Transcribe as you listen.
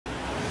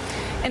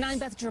And I'm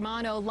Beth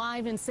Germano,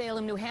 live in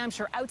Salem, New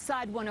Hampshire,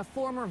 outside one of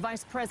former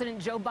Vice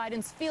President Joe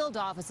Biden's field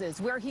offices,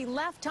 where he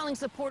left telling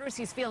supporters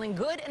he's feeling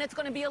good and it's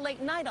going to be a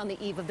late night on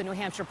the eve of the New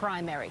Hampshire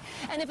primary.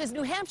 And if his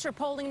New Hampshire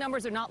polling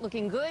numbers are not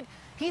looking good,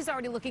 he's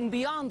already looking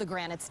beyond the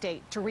Granite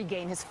State to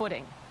regain his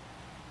footing.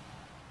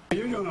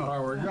 You don't know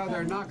how we're out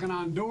there knocking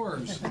on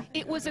doors.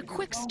 It was a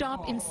quick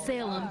stop in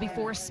Salem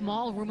before a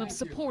small room of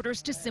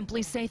supporters to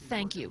simply say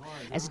thank you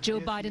as Joe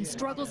Biden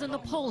struggles in the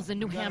polls in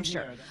New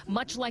Hampshire.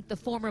 Much like the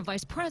former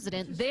vice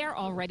president, they're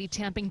already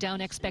tamping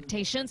down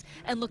expectations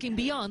and looking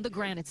beyond the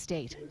Granite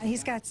State.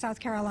 He's got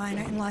South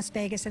Carolina and Las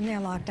Vegas, and they're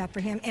locked up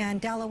for him,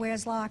 and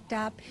Delaware's locked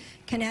up.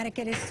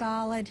 Connecticut is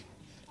solid.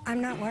 I'm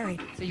not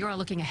worried. So you're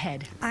looking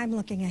ahead? I'm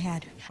looking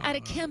ahead. At a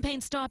campaign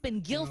stop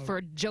in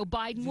Guilford, Joe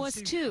Biden was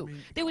too.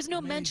 There was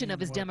no mention of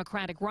his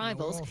Democratic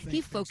rivals.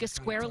 He focused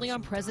squarely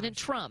on President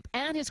Trump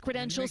and his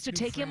credentials to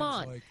take him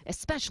on,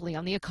 especially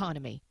on the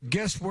economy.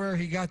 Guess where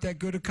he got that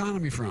good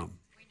economy from?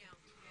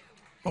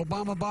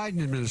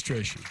 Obama-Biden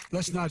administration.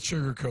 Let's not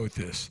sugarcoat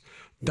this.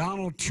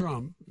 Donald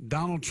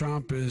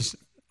Trump is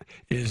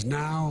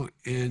now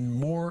in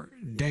more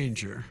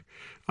danger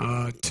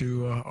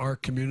to our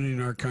community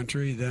and our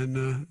country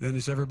than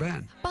it's ever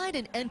been.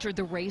 Biden entered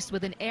the race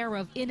with an air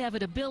of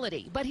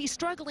inevitability, but he's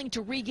struggling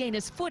to regain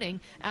his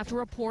footing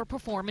after a poor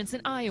performance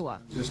in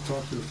Iowa. Just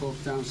talked to the folks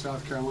down in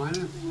South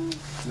Carolina.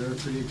 They're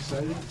pretty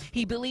excited.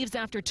 He believes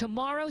after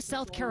tomorrow,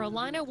 South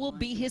Carolina will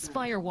be his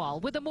firewall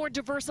with a more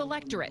diverse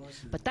electorate,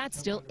 but that's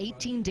still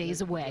 18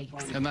 days away.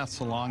 And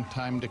that's a long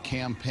time to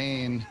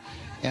campaign,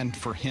 and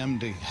for him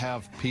to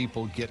have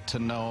people get to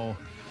know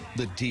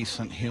the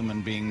decent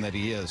human being that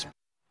he is.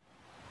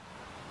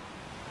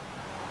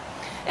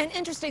 And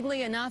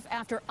interestingly enough,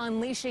 after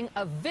unleashing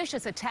a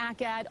vicious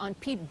attack ad on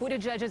Pete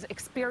Buttigieg's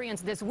experience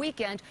this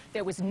weekend,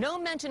 there was no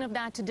mention of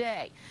that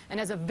today. And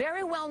as a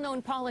very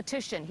well-known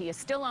politician, he is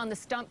still on the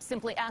stump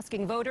simply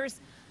asking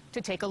voters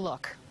to take a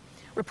look.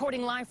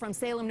 Reporting live from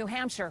Salem, New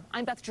Hampshire,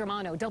 I'm Beth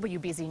Germano,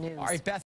 WBZ News. All right, Beth.